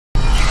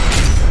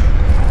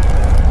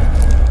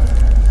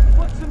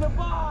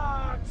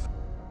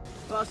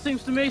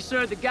seems to me,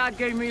 sir, that God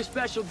gave me a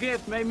special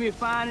gift, made me a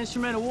fine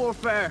instrument of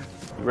warfare.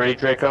 You ready,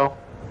 Draco?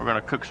 We're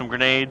gonna cook some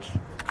grenades.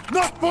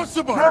 Not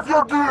possible! Have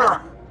your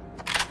gear!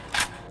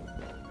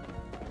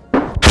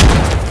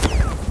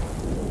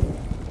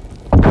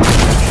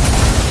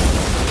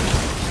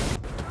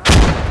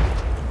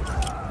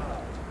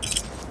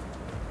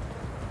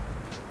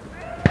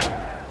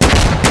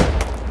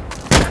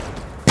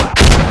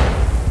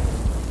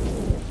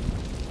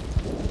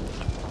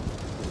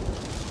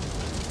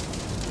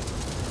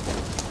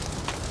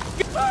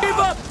 Give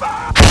up!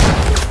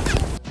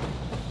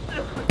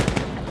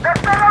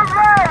 That's not our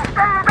way!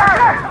 Stay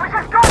there! We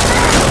just got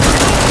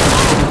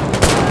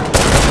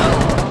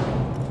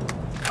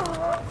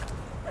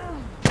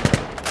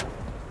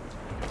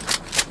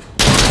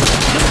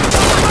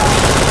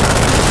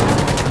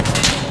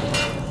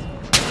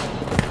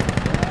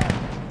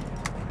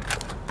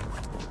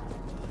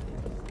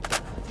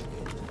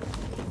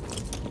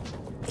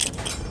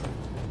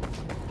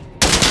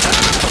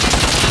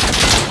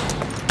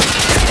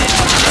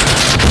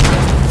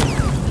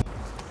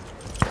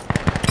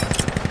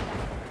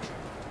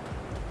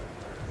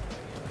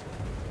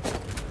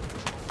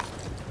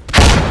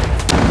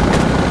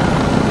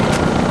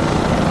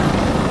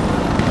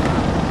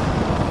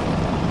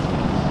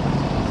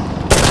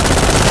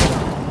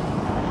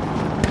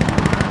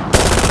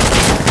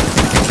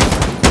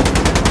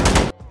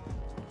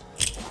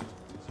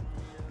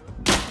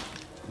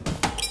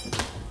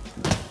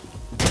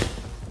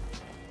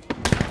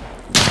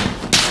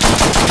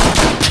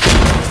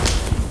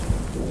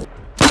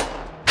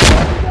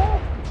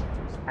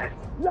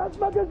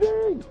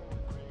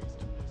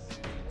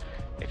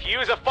If you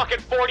use a fucking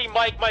 40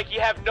 mic, Mike, you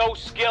have no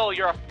skill.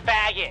 You're a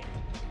faggot.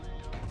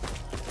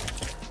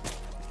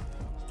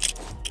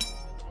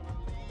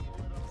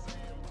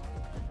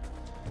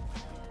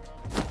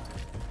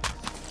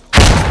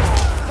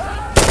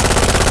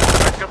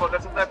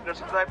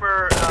 There's a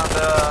sniper on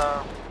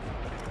the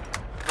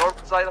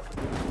north side of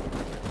the...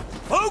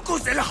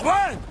 Focus, el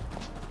Ahwan!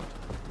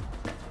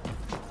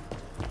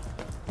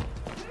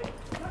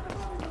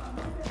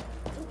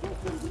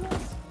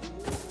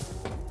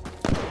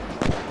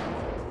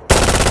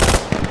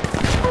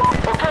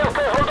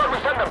 Okay, hold on, we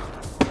send them.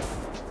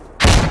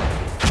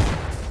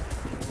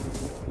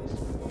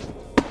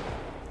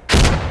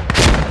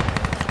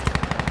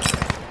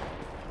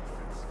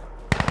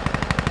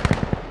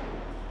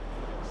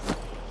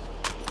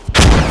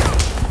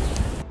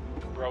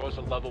 Bro is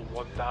a level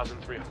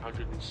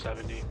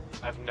 1,370.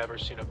 I've never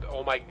seen a...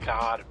 Oh my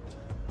god.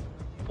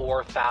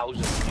 4,000.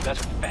 You guys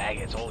are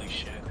faggots. Holy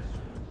shit.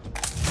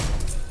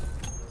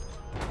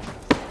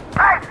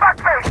 Hey,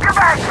 fuckface, get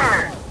back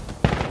here!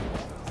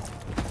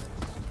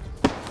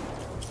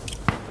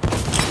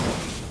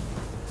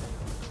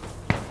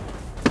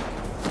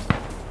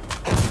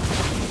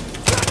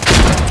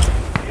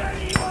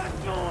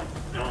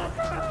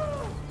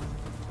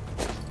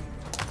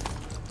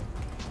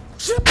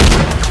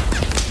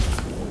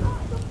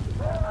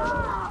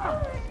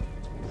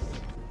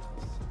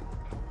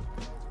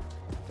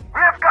 We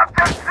have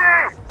captured C!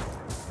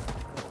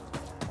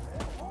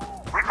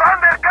 We found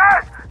their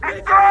gas!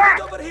 Destroy!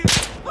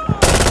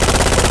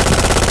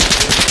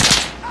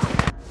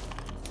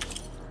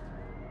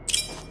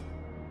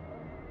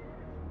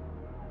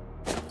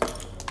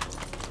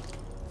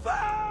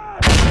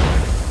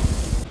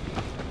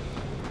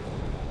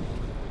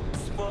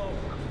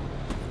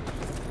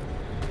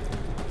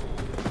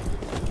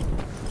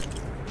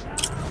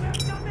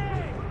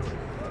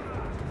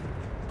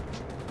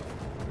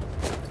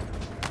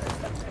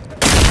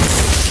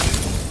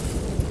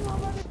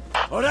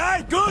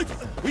 Alright, good!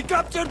 We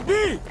captured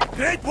B!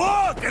 Great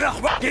work! El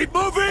Ahwan! Keep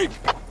moving!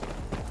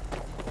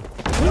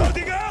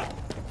 Loading up!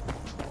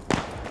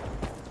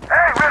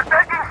 Hey, we're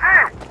taking C!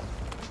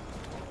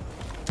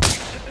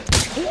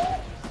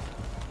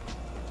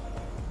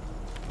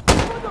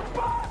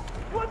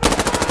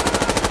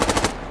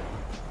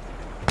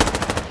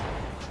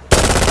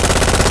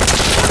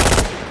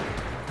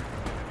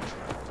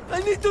 I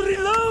need to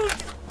reload!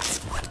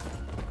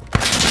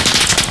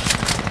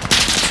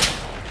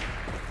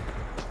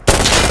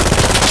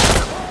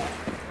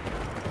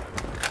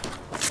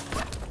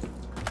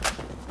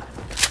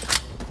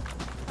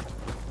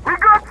 We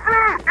got C!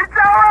 It's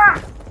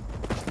ours!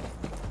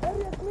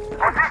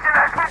 Position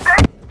has been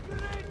taken!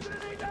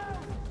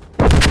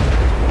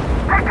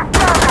 Take it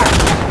further!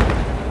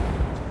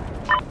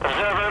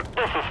 Observer,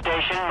 this is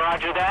station,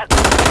 roger that.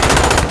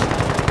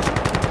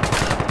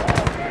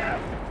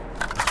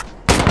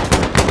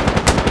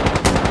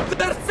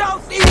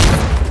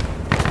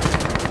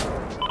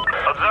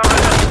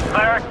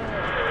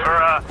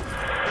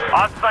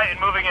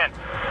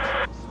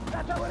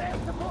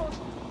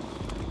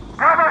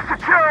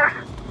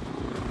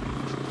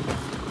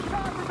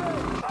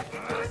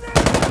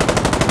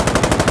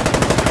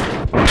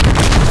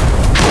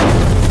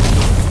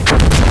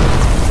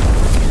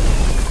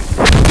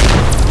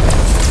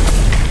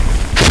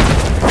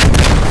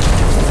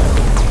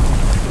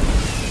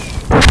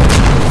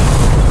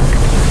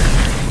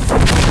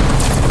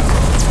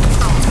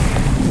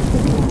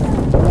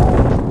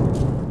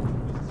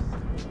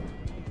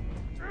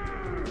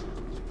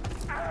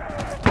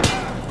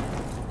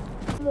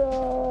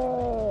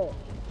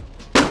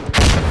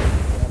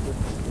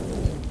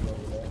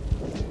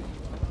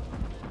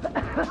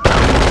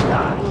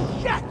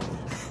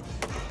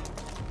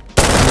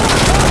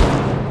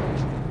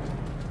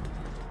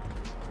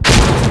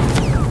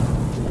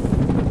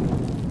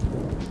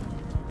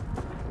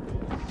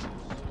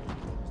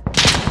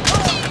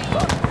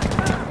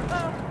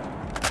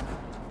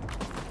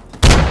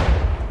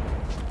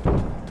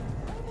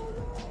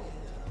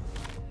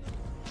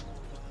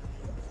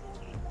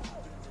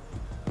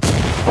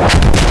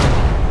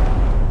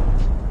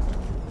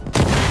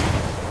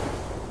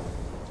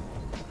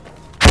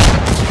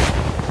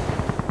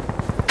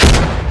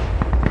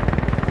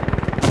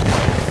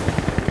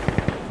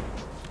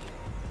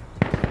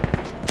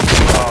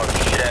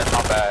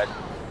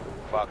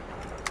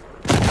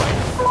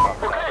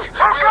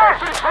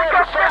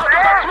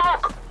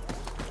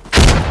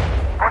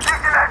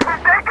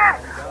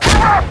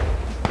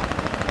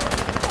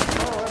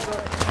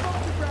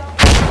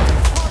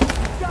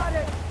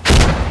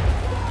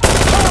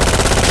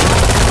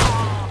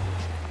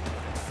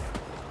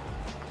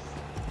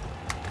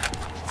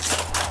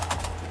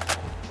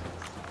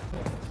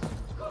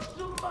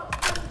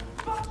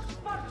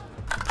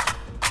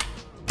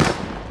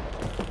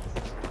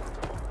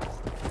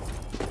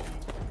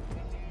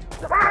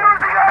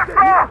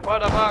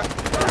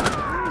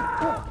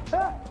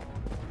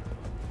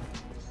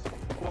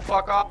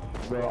 fuck off.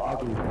 Bro,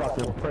 ugly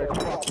fucking prick.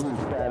 Fuck you,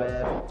 fat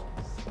ass.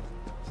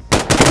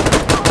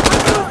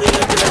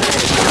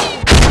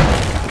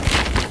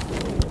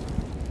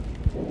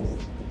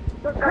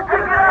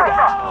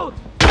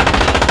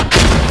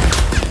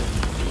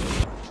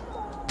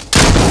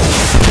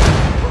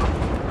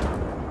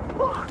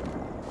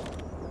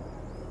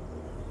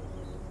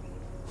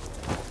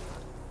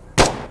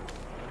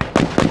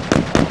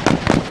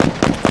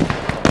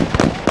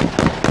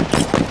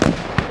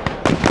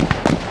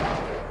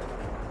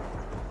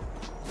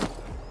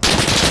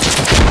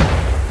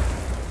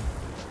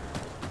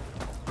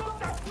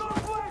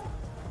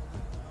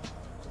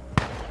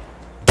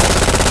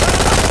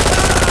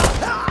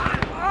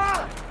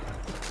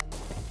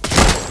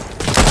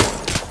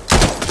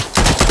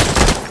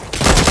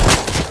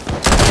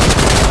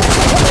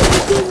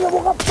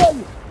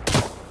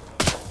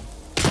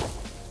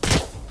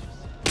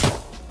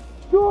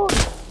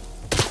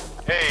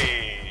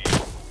 Hey.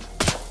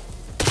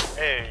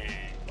 Hey.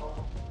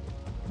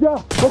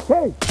 Yeah,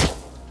 okay.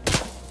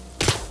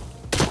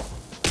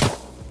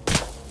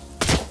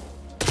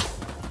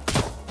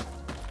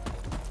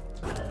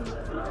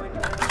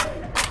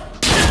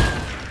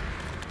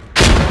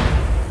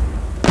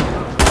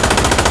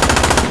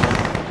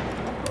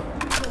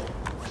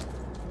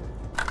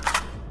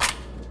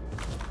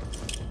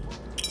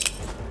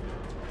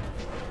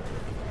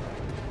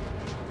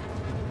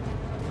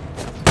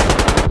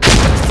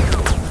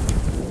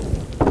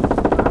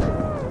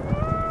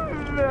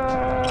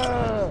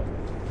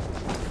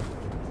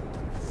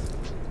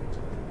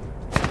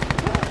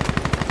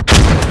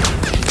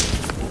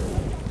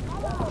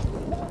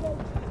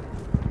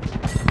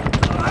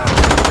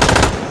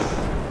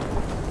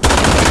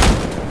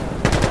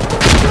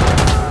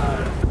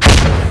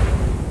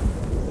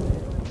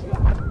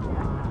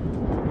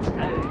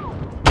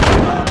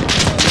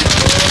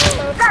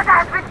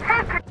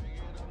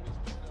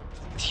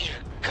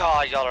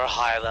 God, y'all are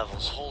high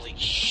levels. Holy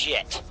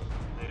shit.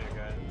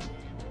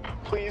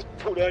 Please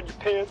pull down your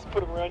pants, put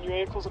them around your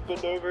ankles, and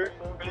bend over.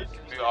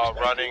 We are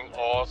running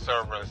all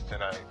servers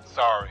tonight.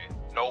 Sorry,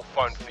 no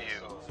fun for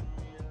you.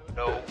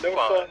 No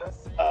fun.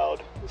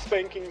 Loud.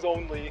 Spankings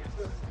only.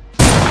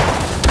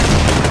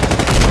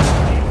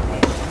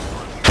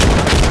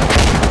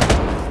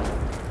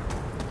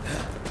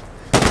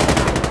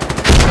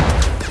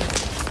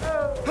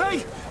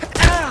 Hey!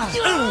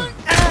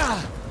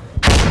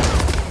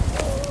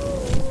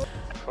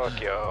 Fuck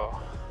yo.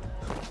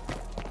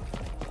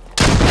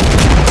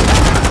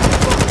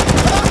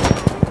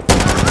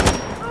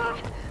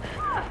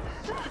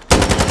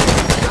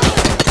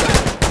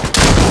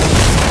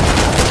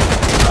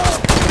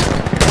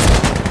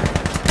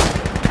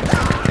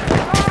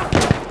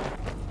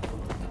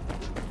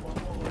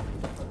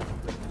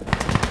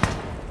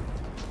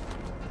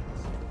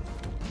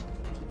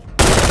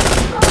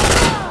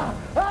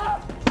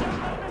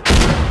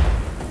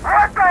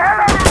 What the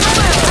hell are you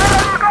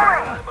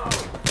doing?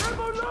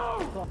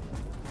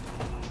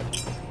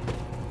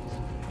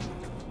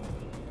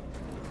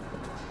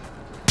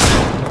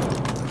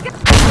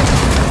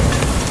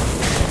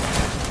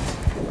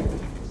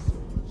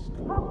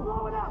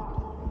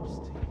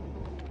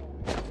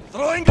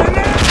 Where are you going? Throwing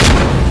grenade!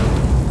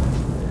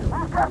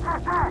 Who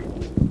captured this?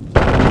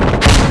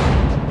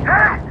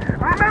 Hey! We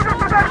made it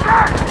to their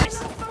gun!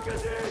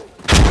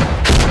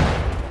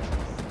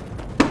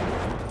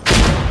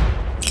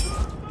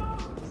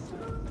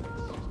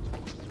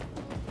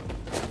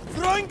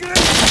 Throwing grenade!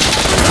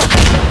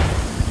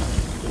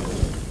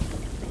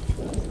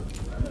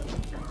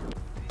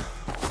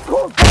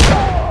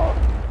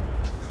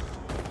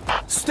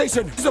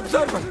 Station is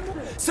observer.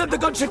 Send the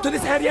gunship to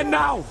this area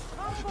now.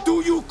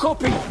 Do you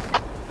copy?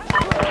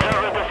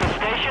 Server, this is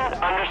station.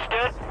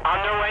 Understood. On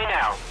their way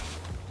now.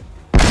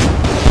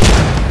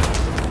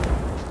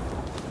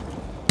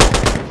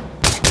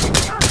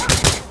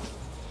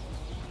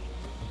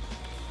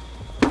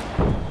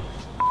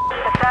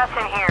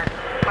 Assassin here.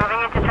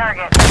 Moving into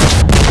target.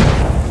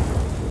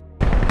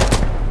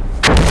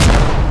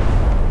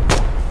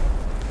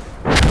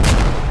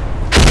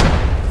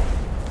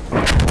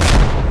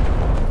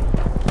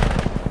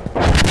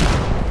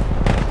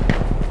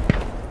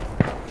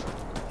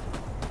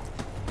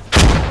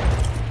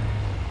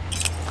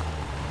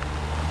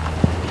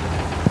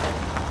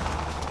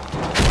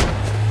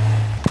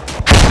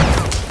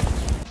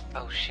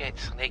 Oh shit,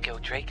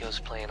 Snako Draco's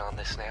playing on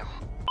this now.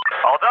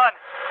 All done.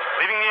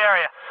 Leaving the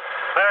area.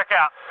 Cleric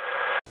out.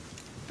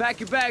 Pack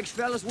your bags,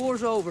 fellas.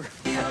 War's over.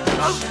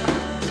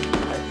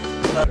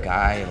 A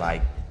guy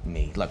like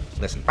me. Look,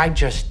 listen. I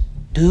just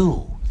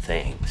do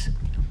things.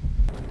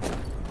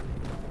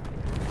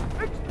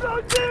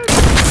 Explosive!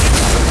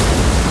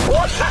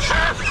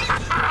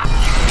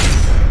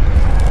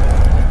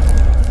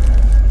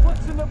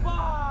 What's in the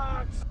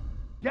box?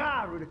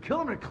 Yeah, we're to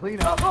kill him and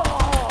clean up.